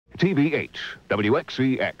TV8,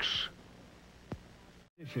 WXEX.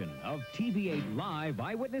 Edition of TV8 Live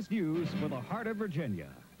Eyewitness News for the heart of Virginia.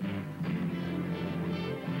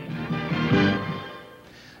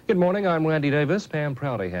 Good morning, I'm Randy Davis. Pam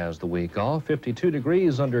Prouty has the week off. 52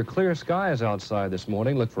 degrees under clear skies outside this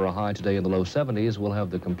morning. Look for a high today in the low 70s. We'll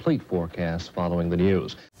have the complete forecast following the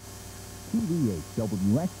news. TV8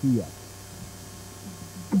 WXEX.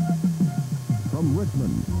 From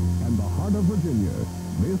Richmond and the heart of Virginia,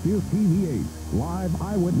 this is TV8 Live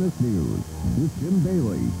Eyewitness News with Jim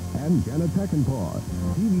Bailey and Janet Peckinpah,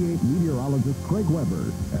 TV8 meteorologist Craig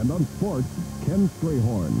Weber, and on sports, Ken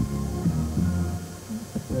Strayhorn.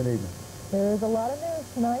 Good evening. There's a lot of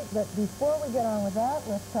news tonight, but before we get on with that,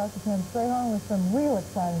 let's talk to Ken Strayhorn with some real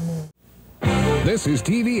exciting news. This is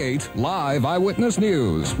TV8 Live Eyewitness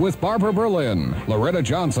News with Barbara Berlin, Loretta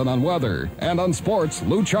Johnson on weather, and on sports,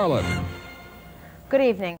 Lou Charlotte. Good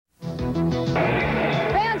evening.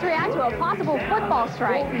 Fans react to a possible football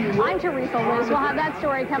strike. I'm Teresa Lewis. We'll have that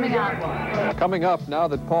story coming up. Coming up, now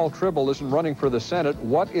that Paul Tribble isn't running for the Senate,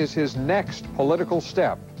 what is his next political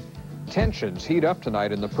step? Tensions heat up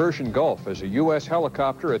tonight in the Persian Gulf as a U.S.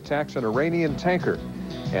 helicopter attacks an Iranian tanker.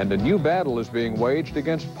 And a new battle is being waged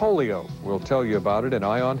against polio. We'll tell you about it in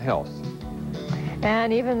Eye on Health.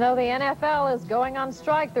 And even though the NFL is going on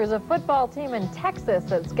strike, there's a football team in Texas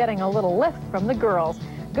that's getting a little lift from the girls.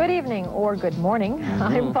 Good evening or good morning.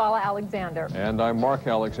 I'm Paula Alexander. And I'm Mark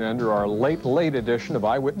Alexander. Our late edition of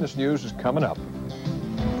Eyewitness News is coming up.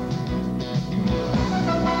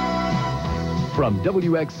 From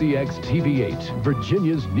WXEX TV8,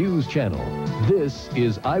 Virginia's news channel, this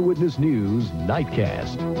is Eyewitness News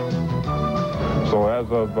Nightcast. So as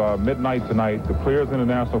of midnight tonight, the Players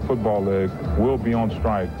International Football League will be on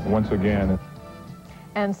strike once again.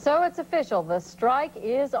 And so it's official, the strike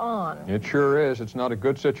is on. It sure is. It's not a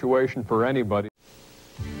good situation for anybody.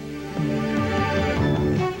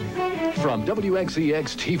 From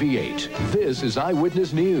WXEX TV8, this is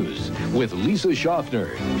Eyewitness News with Lisa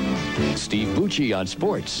Schaffner, Steve Bucci on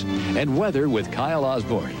sports, and weather with Kyle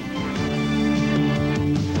Osborne.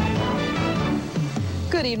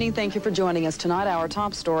 Good evening. Thank you for joining us tonight. Our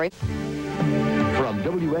top story. From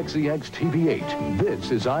WXEX TV8,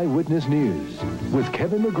 this is Eyewitness News with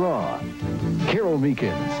Kevin McGraw, Carol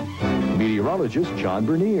Meekins, meteorologist John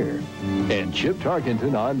Bernier, and Chip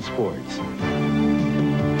Tarkenton on sports.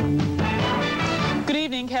 Good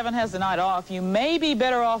evening. Kevin has the night off. You may be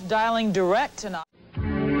better off dialing direct tonight.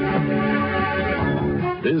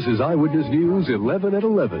 This is Eyewitness News 11 at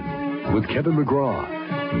 11 with Kevin McGraw,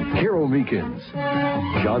 Carol Meekins,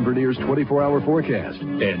 John Bernier's 24-hour forecast,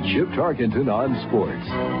 and Chip Tarkenton on sports.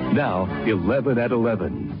 Now, 11 at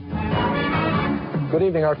 11. Good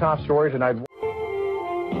evening. Our top story tonight.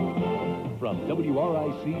 From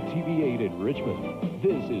WRIC-TV8 in Richmond,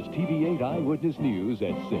 this is TV8 Eyewitness News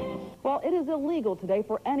at 6. Well, it is illegal today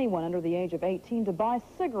for anyone under the age of 18 to buy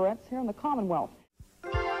cigarettes here in the Commonwealth.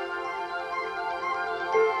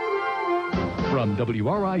 From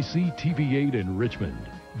WRIC-TV8 in Richmond,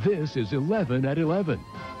 this is 11 at 11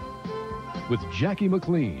 with Jackie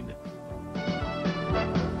McLean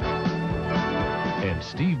and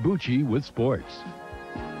Steve Bucci with sports.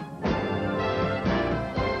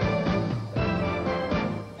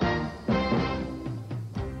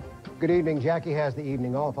 Good evening. Jackie has the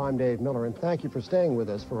evening off. I'm Dave Miller, and thank you for staying with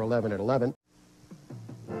us for 11 at 11.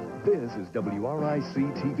 This is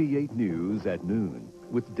WRIC-TV8 News at noon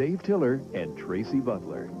with Dave Tiller and Tracy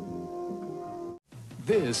Butler.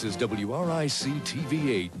 This is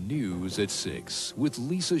WRIC-TV8 News at 6 with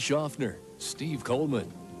Lisa Schaffner, Steve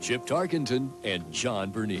Coleman, Chip Tarkenton, and John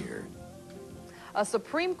Bernier. A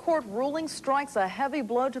Supreme Court ruling strikes a heavy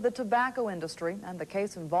blow to the tobacco industry, and the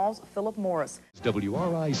case involves Philip Morris.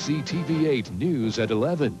 WRIC-TV8 News at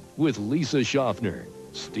 11 with Lisa Schaffner,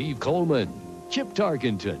 Steve Coleman, Chip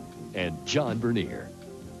Tarkenton, and John Bernier.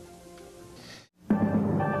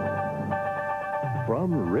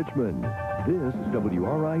 From Richmond, this is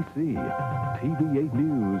WRIC, TV8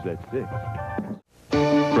 News at 6.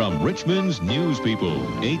 From Richmond's News People,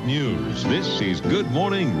 8 News, this is Good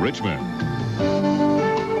Morning Richmond.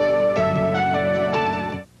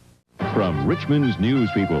 From Richmond's News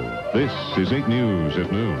People, this is 8 News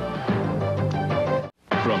at noon.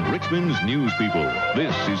 From Richmond's News People,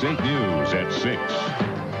 this is 8 News at 6.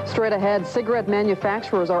 Straight ahead, cigarette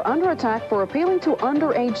manufacturers are under attack for appealing to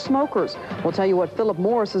underage smokers. We'll tell you what Philip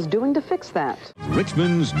Morris is doing to fix that.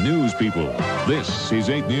 Richmond's News People, this is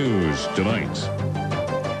 8 News tonight.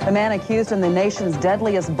 The man accused in the nation's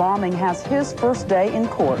deadliest bombing has his first day in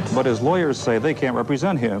court. But his lawyers say they can't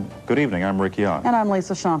represent him. Good evening, I'm Rick Young. And I'm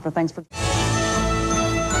Lisa Schaffner. Thanks for...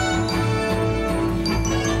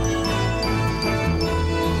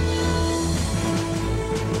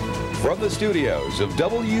 From the studios of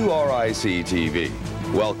WRIC-TV,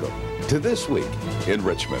 welcome to This Week in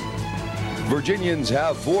Richmond. Virginians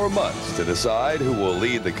have 4 months to decide who will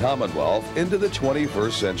lead the Commonwealth into the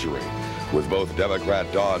 21st century, with both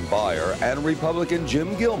Democrat Don Beyer and Republican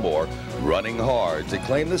Jim Gilmore running hard to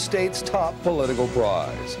claim the state's top political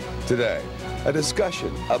prize. Today, a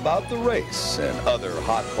discussion about the race and other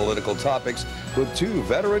hot political topics with 2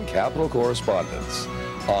 veteran Capitol correspondents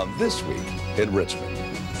on This Week in Richmond.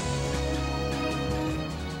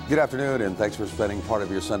 Good afternoon, and thanks for spending part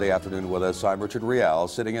of your Sunday afternoon with us. I'm Richard Rial,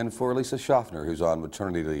 sitting in for Lisa Schaffner, who's on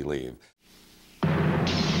maternity leave.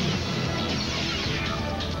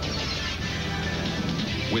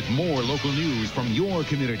 With more local news from your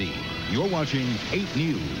community, you're watching 8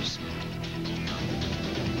 News.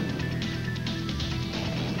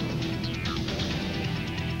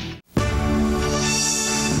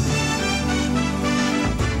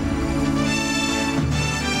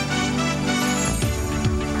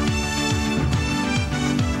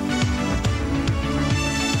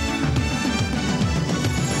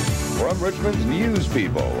 From Richmond's news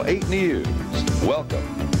people, 8 News.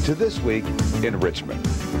 Welcome to This Week in Richmond.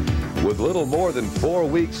 With little more than 4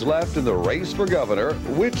 weeks left in the race for governor,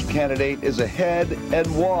 which candidate is ahead and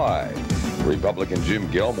why? Republican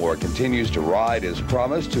Jim Gilmore continues to ride his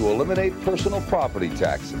promise to eliminate personal property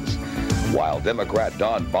taxes, while Democrat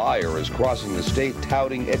Don Beyer is crossing the state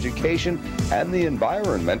touting education and the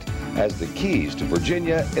environment as the keys to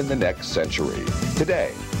Virginia in the next century.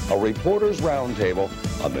 Today, a reporter's roundtable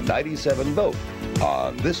on the 97 vote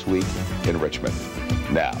on This Week in Richmond.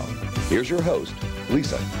 Now, here's your host,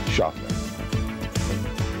 Lisa Schaffner.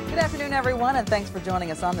 Good afternoon, everyone, and thanks for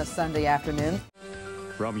joining us on this Sunday afternoon.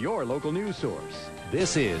 From your local news source,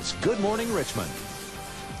 this is Good Morning Richmond.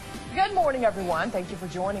 Good morning, everyone. Thank you for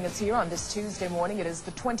joining us here on this Tuesday morning. It is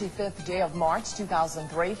the 25th day of March,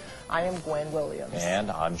 2003. I am Gwen Williams.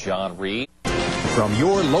 And I'm John Reed. From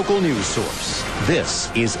your local news source,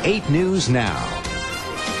 this is 8 News Now.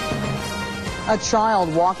 A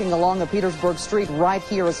child walking along a Petersburg street right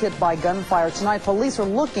here is hit by gunfire tonight. Police are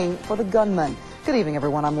looking for the gunman. Good evening,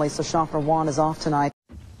 everyone. I'm Lisa Schaffner. Juan is off tonight.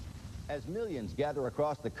 As millions gather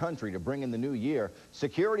across the country to bring in the new year,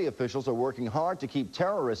 security officials are working hard to keep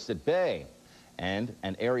terrorists at bay. And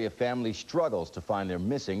an area family struggles to find their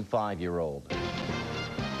missing 5-year-old.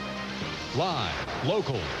 Live,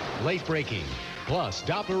 local, late breaking, plus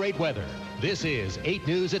Doppler 8 weather. This is 8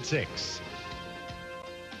 News at 6.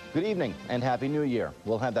 Good evening and Happy New Year.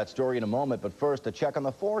 We'll have that story in a moment, but first a check on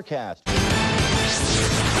the forecast.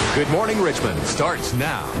 Good Morning Richmond starts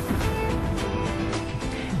now.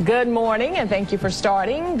 Good morning, and thank you for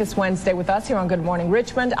starting this Wednesday with us here on Good Morning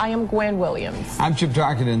Richmond. I am Gwen Williams. I'm Chip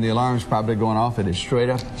Tarkington. The alarm's probably going off. It is straight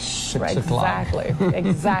up 6 o'clock.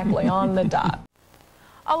 Exactly, on the dot.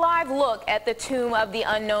 A live look at the Tomb of the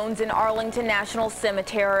Unknowns in Arlington National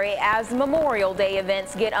Cemetery as Memorial Day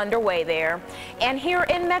events get underway there. And here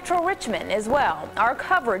in Metro Richmond as well. Our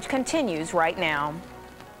coverage continues right now.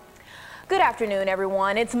 Good afternoon,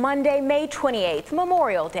 everyone. It's Monday, May 28th,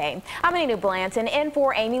 Memorial Day. I'm Anita Blanton in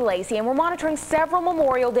for Amy Lacey, and we're monitoring several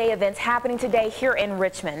Memorial Day events happening today here in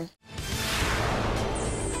Richmond.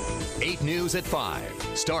 8 News at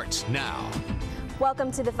 5 starts now.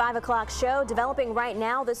 Welcome to the 5 o'clock show. Developing right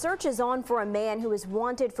now, the search is on for a man who is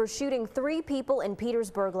wanted for shooting 3 people in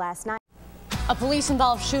Petersburg last night. A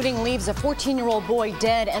police-involved shooting leaves a 14-year-old boy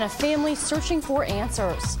dead and a family searching for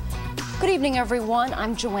answers. Good evening, everyone.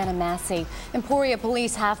 I'm Joanna Massey. Emporia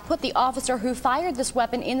police have put the officer who fired this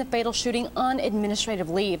weapon in the fatal shooting on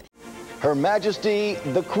administrative leave. Her Majesty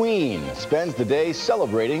the Queen spends the day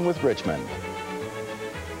celebrating with Richmond.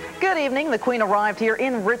 Good evening. The Queen arrived here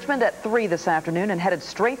in Richmond at 3 this afternoon and headed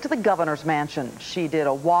straight to the governor's mansion. She did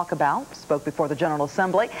a walkabout, spoke before the General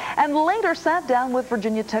Assembly, and later sat down with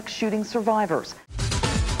Virginia Tech shooting survivors.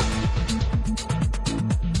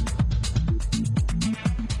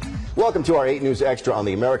 Welcome to our 8 News Extra on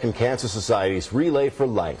the American Cancer Society's Relay for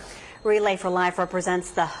Life. Relay for Life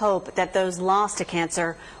represents the hope that those lost to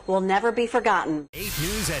cancer will never be forgotten. 8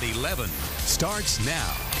 News at 11 starts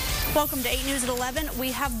now. Welcome to 8 News at 11.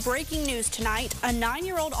 We have breaking news tonight. A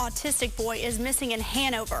 9-year-old autistic boy is missing in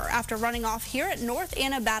Hanover after running off here at North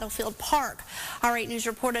Anna Battlefield Park. Our 8 News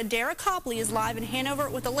reporter Dara Copley is live in Hanover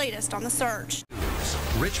with the latest on the search.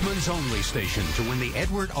 Richmond's only station to win the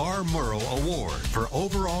Edward R. Murrow Award for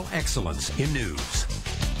overall excellence in news.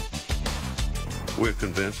 We're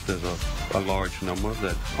convinced there's a large number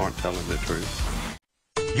that aren't telling the truth.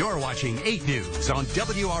 You're watching 8 News on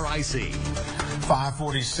WRIC.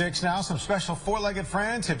 5:46 now. Some special four-legged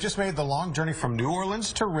friends have just made the long journey from New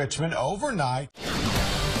Orleans to Richmond overnight.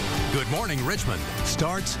 Good Morning Richmond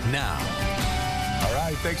starts now. All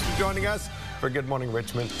right, thanks for joining us for Good Morning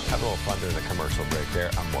Richmond. Have a little fun during the commercial break there.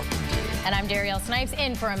 I'm Morgan Dean. And I'm Darielle Snipes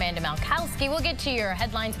in for Amanda Malkowski. We'll get to your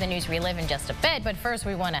headlines of the news we live in just a bit, but first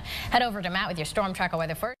we want to head over to Matt with your Storm Tracker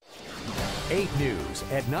weather first. 8 News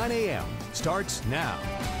at 9 a.m. starts now.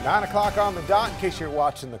 9 o'clock on the dot in case you're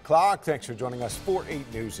watching the clock. Thanks for joining us for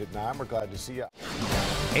 8 News at 9. We're glad to see you.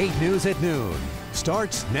 8 News at noon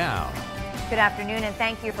starts now. Good afternoon, and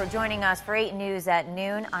thank you for joining us for 8 News at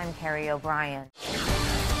noon. I'm Carrie O'Brien.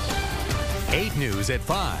 8 News at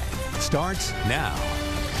 5 starts now.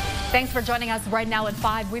 Thanks for joining us right now at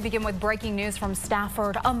 5. We begin with breaking news from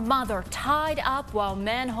Stafford. A mother tied up while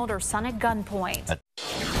men hold her son at gunpoint.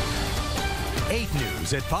 8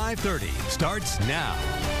 News at 5:30 starts now.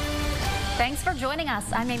 Thanks for joining us.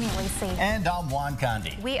 I'm Amy Lacey. And I'm Juan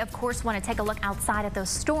Condi. We, of course, want to take a look outside at those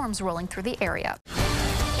storms rolling through the area.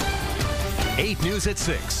 8 News at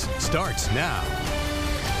 6 starts now.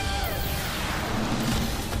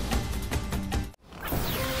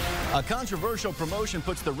 A controversial promotion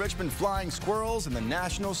puts the Richmond Flying Squirrels in the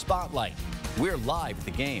national spotlight. We're live at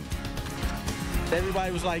the game.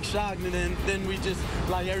 Everybody was like shocked, and then we just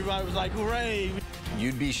everybody was like, hooray.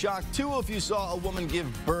 You'd be shocked too if you saw a woman give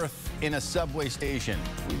birth in a subway station.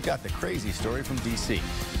 We've got the crazy story from DC.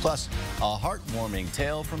 Plus, a heartwarming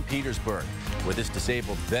tale from Petersburg, where this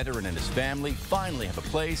disabled veteran and his family finally have a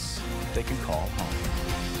place they can call home.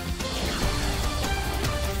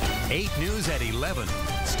 8 News at 11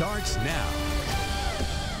 starts now.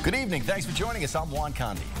 Good evening. Thanks for joining us. I'm Juan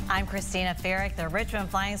Condi. I'm Christina Ferrick. The Richmond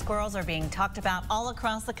Flying Squirrels are being talked about all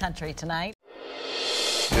across the country tonight.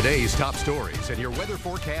 Today's top stories and your weather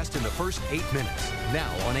forecast in the first 8 minutes. Now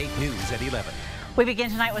on 8 News at 11. We begin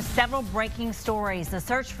tonight with several breaking stories. The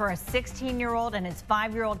search for a 16-year-old and his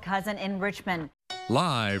 5-year-old cousin in Richmond.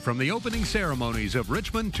 Live from the opening ceremonies of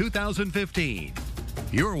Richmond 2015.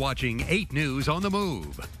 You're watching 8 News on the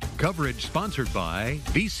Move. Coverage sponsored by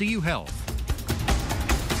VCU Health.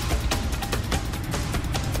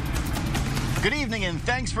 Good evening and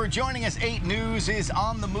thanks for joining us. 8 News is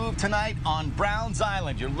on the move tonight on Browns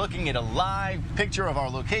Island. You're looking at a live picture of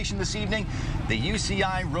our location this evening. The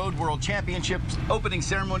UCI Road World Championships opening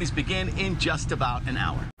ceremonies begin in just about an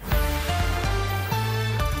hour.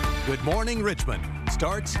 Good Morning Richmond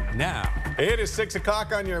starts now. It is 6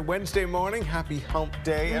 o'clock on your Wednesday morning. Happy hump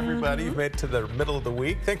day, everybody. You've made it to the middle of the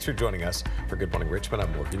week. Thanks for joining us for Good Morning Richmond.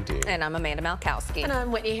 I'm Morgan Dean. And I'm Amanda Malkowski. And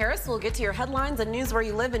I'm Whitney Harris. We'll get to your headlines and news where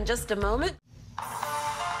you live in just a moment. Good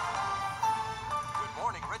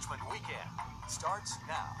Morning Richmond weekend starts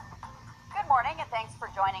now. Good morning, and thanks for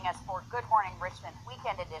joining us for Good Morning Richmond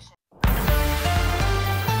Weekend Edition.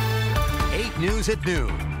 8 News at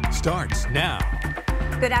noon starts now.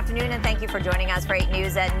 Good afternoon, and thank you for joining us for 8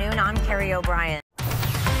 News at noon. I'm Carrie O'Brien.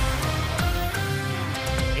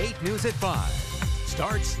 8 News at 5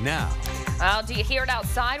 starts now. Well, do you hear it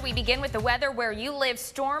outside? We begin with the weather where you live.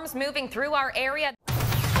 Storms moving through our area.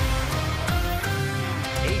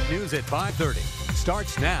 8 News at 5:30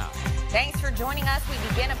 starts now. Thanks for joining us. We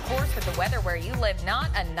begin, of course, with the weather where you live. Not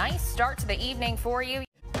a nice start to the evening for you.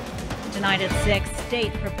 Tonight at 6,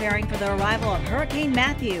 states preparing for the arrival of Hurricane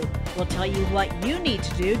Matthew. We'll tell you what you need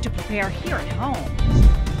to do to prepare here at home.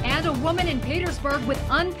 And a woman in Petersburg with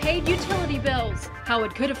unpaid utility bills. How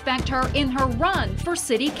it could affect her in her run for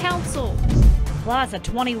city council. Plus, a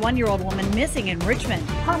 21-year-old woman missing in Richmond.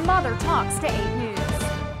 Her mother talks to 8 News.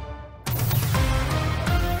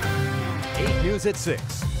 8 News at 6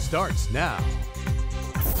 starts now.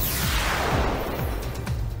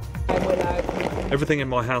 Everything in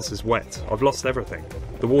my house is wet. I've lost everything.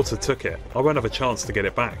 The water took it. I won't have a chance to get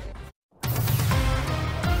it back.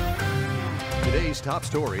 Today's top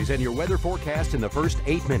stories and your weather forecast in the first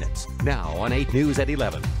 8 minutes. Now on 8 News at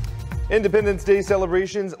 11. Independence Day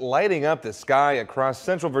celebrations lighting up the sky across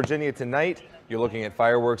central Virginia tonight. You're looking at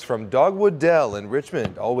fireworks from Dogwood Dell in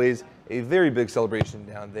Richmond. Always a very big celebration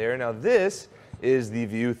down there. Now this is the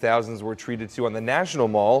view thousands were treated to on the National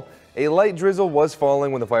Mall. A light drizzle was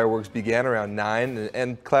falling when the fireworks began around 9,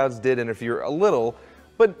 and clouds did interfere a little,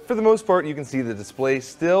 but for the most part you can see the display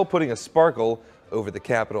still putting a sparkle over the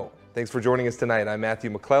Capitol. Thanks for joining us tonight. I'm Matthew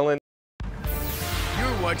McClellan.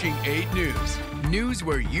 You're watching 8 News, news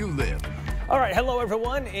where you live. All right, hello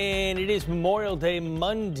everyone, and it is Memorial Day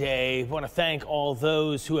Monday. I want to thank all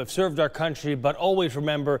those who have served our country, but always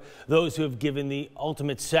remember those who have given the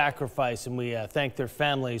ultimate sacrifice, and we thank their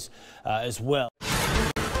families as well.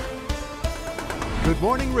 Good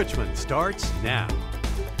Morning Richmond starts now.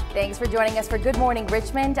 Thanks for joining us for Good Morning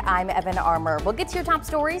Richmond. I'm Evan Armour. We'll get to your top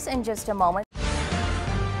stories in just a moment.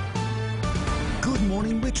 Good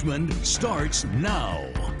Morning Richmond starts now.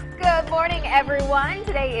 Good morning, everyone.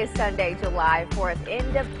 Today is Sunday, July 4th,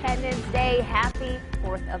 Independence Day. Happy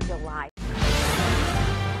 4th of July.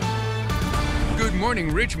 Good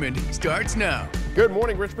Morning Richmond starts now. Good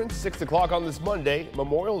morning, Richmond. 6 o'clock on this Monday,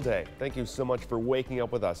 Memorial Day. Thank you so much for waking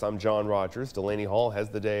up with us. I'm John Rogers. Delaney Hall has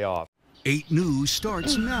the day off. 8 News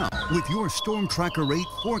starts now with your Storm Tracker 8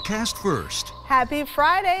 forecast first. Happy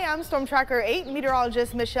Friday. I'm Storm Tracker 8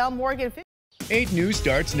 meteorologist Michelle Morgan. 8 News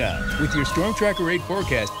starts now with your Storm Tracker 8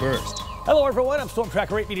 forecast first. Hello, everyone. I'm Storm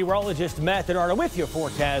Tracker 8 meteorologist Matt Denardo with your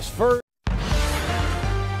forecast first.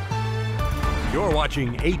 You're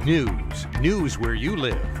watching 8 News, news where you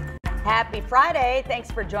live. Happy Friday. Thanks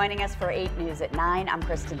for joining us for 8 News at 9. I'm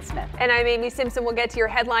Kristen Smith. And I'm Amy Simpson. We'll get to your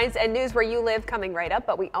headlines and news where you live coming right up,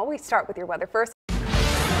 but we always start with your weather first.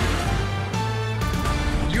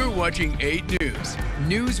 You're watching 8 News,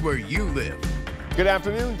 news where you live. Good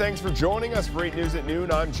afternoon. Thanks for joining us for 8 News at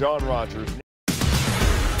noon. I'm John Rogers.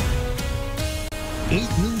 8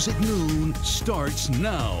 News at noon starts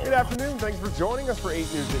now. Good afternoon. Thanks for joining us for 8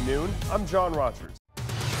 News at noon. I'm John Rogers.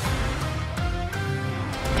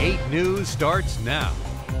 8 News starts now.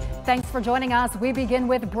 Thanks for joining us. We begin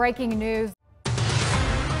with breaking news.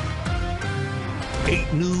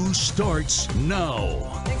 8 News starts now.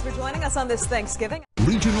 Thanks for joining us on this Thanksgiving.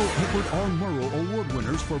 Regional Edward R. Murrow Award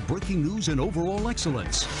winners for breaking news and overall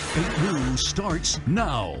excellence. 8 News starts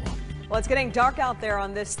now. Well, it's getting dark out there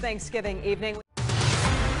on this Thanksgiving evening.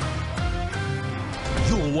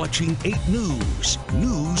 You're watching 8 News,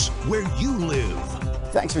 news where you live.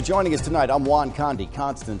 Thanks for joining us tonight. I'm Juan Condi.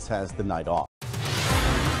 Constance has the night off.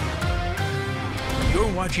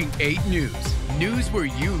 You're watching 8 News, news where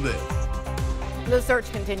you live. The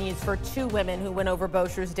search continues for 2 women who went over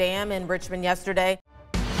Bocher's Dam in Richmond yesterday.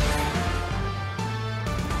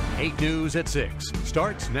 8 News at 6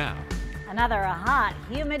 starts now. Another hot,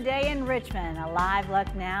 humid day in Richmond. A live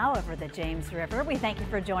look now over the James River. We thank you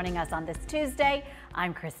for joining us on this Tuesday.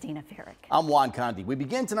 I'm Christina Ferrick. I'm Juan Condi. We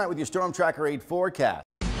begin tonight with your Storm Tracker 8 forecast.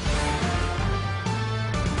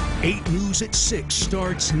 8 News at 6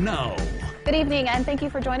 starts now. Good evening, and thank you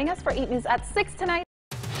for joining us for 8 News at 6 tonight.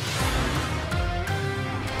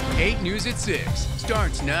 8 News at 6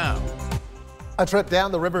 starts now. A trip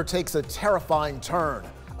down the river takes a terrifying turn.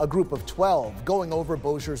 A group of 12 going over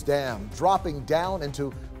Bocher's Dam, dropping down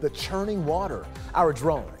into the churning water. Our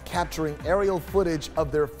drone capturing aerial footage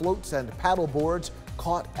of their floats and paddle boards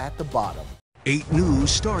caught at the bottom. 8 News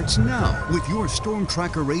starts now with your Storm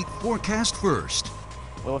Tracker 8 forecast first.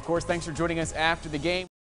 Well, of course, thanks for joining us after the game.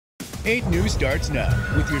 8 News starts now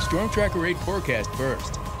with your Storm Tracker 8 forecast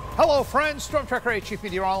first. Hello, friends. Storm Tracker 8 Chief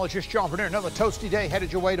Meteorologist John Bernard. Another toasty day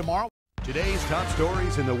headed your way tomorrow. Today's top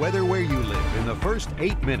stories in the weather where you live in the first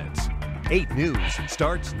 8 minutes. 8 News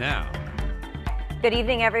starts now. Good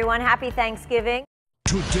evening, everyone. Happy Thanksgiving.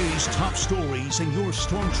 Today's top stories and your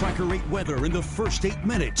Storm Tracker 8 weather in the first 8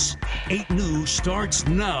 minutes. 8 News starts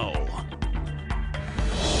now.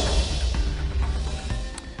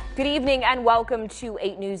 Good evening and welcome to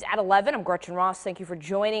 8 News at 11. I'm Gretchen Ross. Thank you for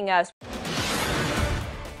joining us.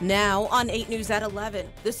 Now on 8 News at 11,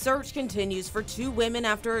 the search continues for 2 women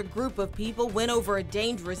after a group of people went over a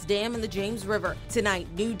dangerous dam in the James River. Tonight,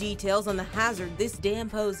 new details on the hazard this dam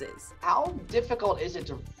poses. How difficult is it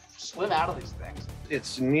to swim out of these things?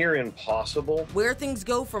 It's near impossible. Where things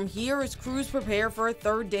go from here as crews prepare for a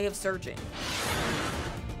 3rd day of searching.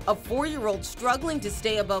 A 4-year-old struggling to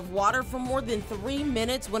stay above water for more than 3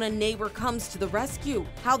 minutes when a neighbor comes to the rescue.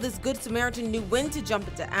 How this Good Samaritan knew when to jump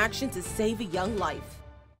into action to save a young life.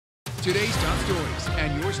 Today's top stories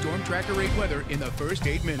and your Storm Tracker 8 weather in the first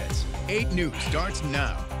 8 minutes. 8 News starts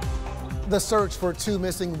now. The search for 2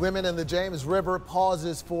 missing women in the James River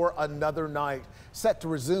pauses for another night, set to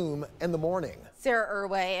resume in the morning. Sarah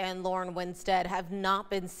Irway and Lauren Winstead have not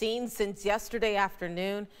been seen since yesterday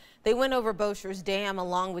afternoon. They went over Bocher's Dam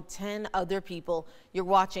along with 10 other people. You're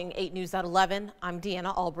watching 8 News at 11. I'm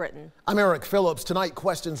Deanna Albritton. I'm Eric Phillips. Tonight,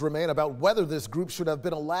 questions remain about whether this group should have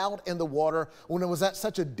been allowed in the water when it was at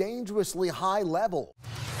such a dangerously high level.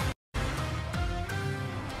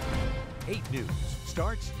 8 News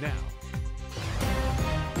starts now.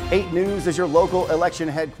 8 News is your local election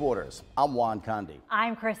headquarters. I'm Juan Condi.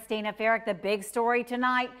 I'm Christina Ferrick. The big story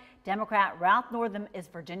tonight, Democrat Ralph Northam is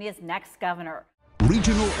Virginia's next governor.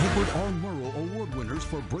 Regional Edward R. Murrow Award winners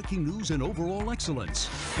for breaking news and overall excellence.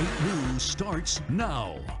 8 News starts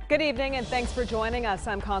now. Good evening and thanks for joining us.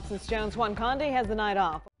 I'm Constance Jones. Juan Condi has the night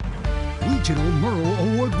off. Regional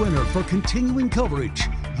Murrow Award winner for continuing coverage.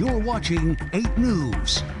 You're watching 8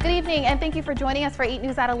 News. Good evening and thank you for joining us for 8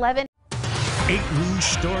 News at 11. 8 News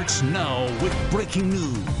starts now with breaking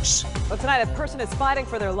news. Well, tonight, a person is fighting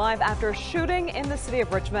for their life after a shooting in the city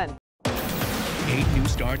of Richmond. 8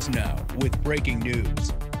 News starts now with breaking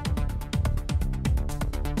news.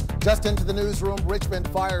 Just into the newsroom, Richmond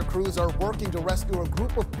fire crews are working to rescue a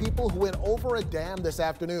group of people who went over a dam this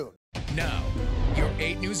afternoon. Now, your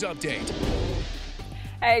 8 News update.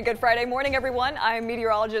 Hey, good Friday morning, everyone. I'm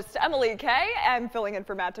meteorologist Emily Kay. I'm filling in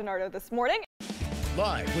for Matt DiNardo this morning.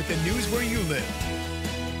 Live with the news where you live.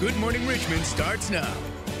 Good Morning Richmond starts now.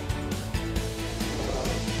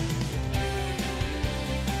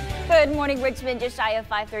 Good morning, Richmond. Just shy of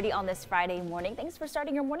 5:30 on this Friday morning. Thanks for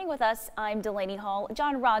starting your morning with us. I'm Delaney Hall.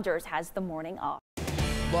 John Rogers has the morning off.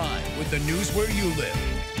 Live with the news where you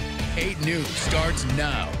live. 8 News starts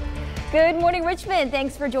now. Good morning, Richmond.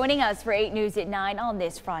 Thanks for joining us for 8 News at 9 on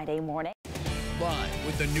this Friday morning. Live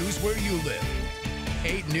with the news where you live.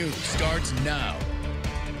 8 News starts now.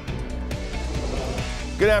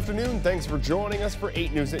 Good afternoon. Thanks for joining us for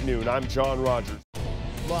 8 News at noon. I'm John Rogers.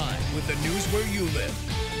 Live with the news where you live.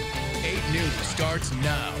 8 News starts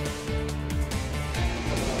now.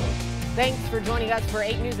 Thanks for joining us for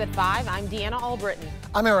 8 News at 5. I'm Deanna Albritton.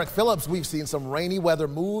 I'm Eric Phillips. We've seen some rainy weather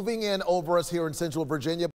moving in over us here in Central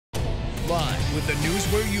Virginia. Live with the news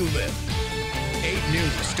where you live. 8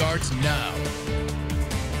 News starts now.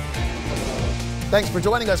 Thanks for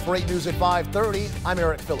joining us for 8 News at 5:30. I'm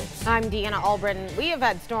Eric Phillips. I'm Deanna Albritton. We have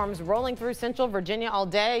had storms rolling through Central Virginia all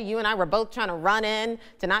day. You and I were both trying to run in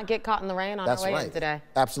to not get caught in the rain on our way in today.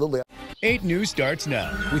 Absolutely. 8 News starts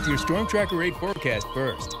now with your Storm Tracker 8 forecast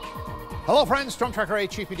first. Hello, friends. Storm Tracker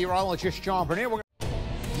 8 Chief Meteorologist John Bernier.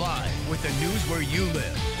 Live with the news where you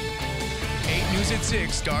live. 8 News at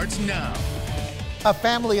 6 starts now. A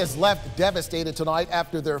family is left devastated tonight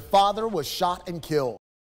after their father was shot and killed.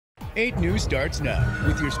 8 News starts now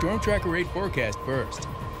with your Storm Tracker 8 forecast first.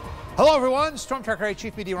 Hello, everyone. Storm Tracker 8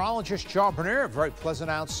 Chief Meteorologist John Bernier. Very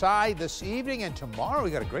pleasant outside this evening, and tomorrow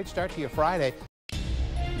we got a great start to your Friday.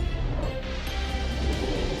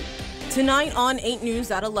 Tonight on 8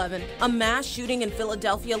 News at 11, a mass shooting in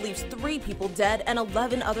Philadelphia leaves 3 people dead and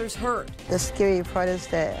 11 others hurt. The scary part is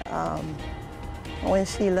that when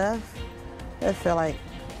she left, it felt like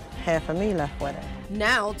half of me left with her.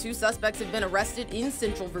 Now, 2 suspects have been arrested in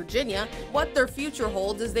Central Virginia. What their future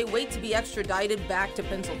holds as they wait to be extradited back to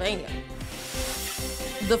Pennsylvania.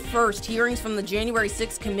 The first hearings from the January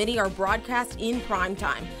 6th committee are broadcast in prime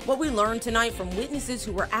time. What we learned tonight from witnesses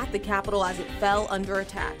who were at the Capitol as it fell under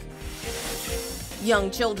attack.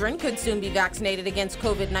 Young children could soon be vaccinated against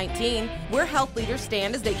COVID-19, where health leaders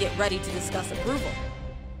stand as they get ready to discuss approval.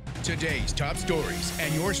 Today's top stories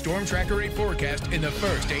and your Storm Tracker 8 forecast in the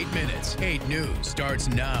first 8 minutes. 8 News starts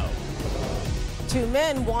now. 2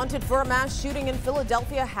 men wanted for a mass shooting in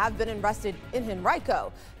Philadelphia have been arrested in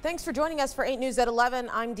Henrico. Thanks for joining us for 8 News at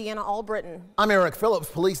 11. I'm Deanna Albritton. I'm Eric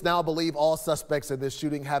Phillips. Police now believe all suspects in this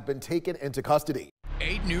shooting have been taken into custody.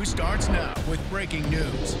 8 News starts now with breaking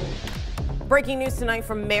news. Breaking news tonight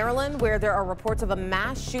from Maryland, where there are reports of a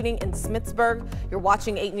mass shooting in Smithsburg. You're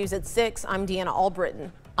watching 8 News at 6. I'm Deanna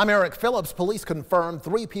Albritton. I'm Eric Phillips. Police confirm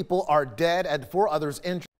 3 people are dead and 4 others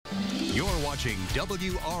injured. You're watching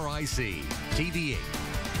WRIC TV8.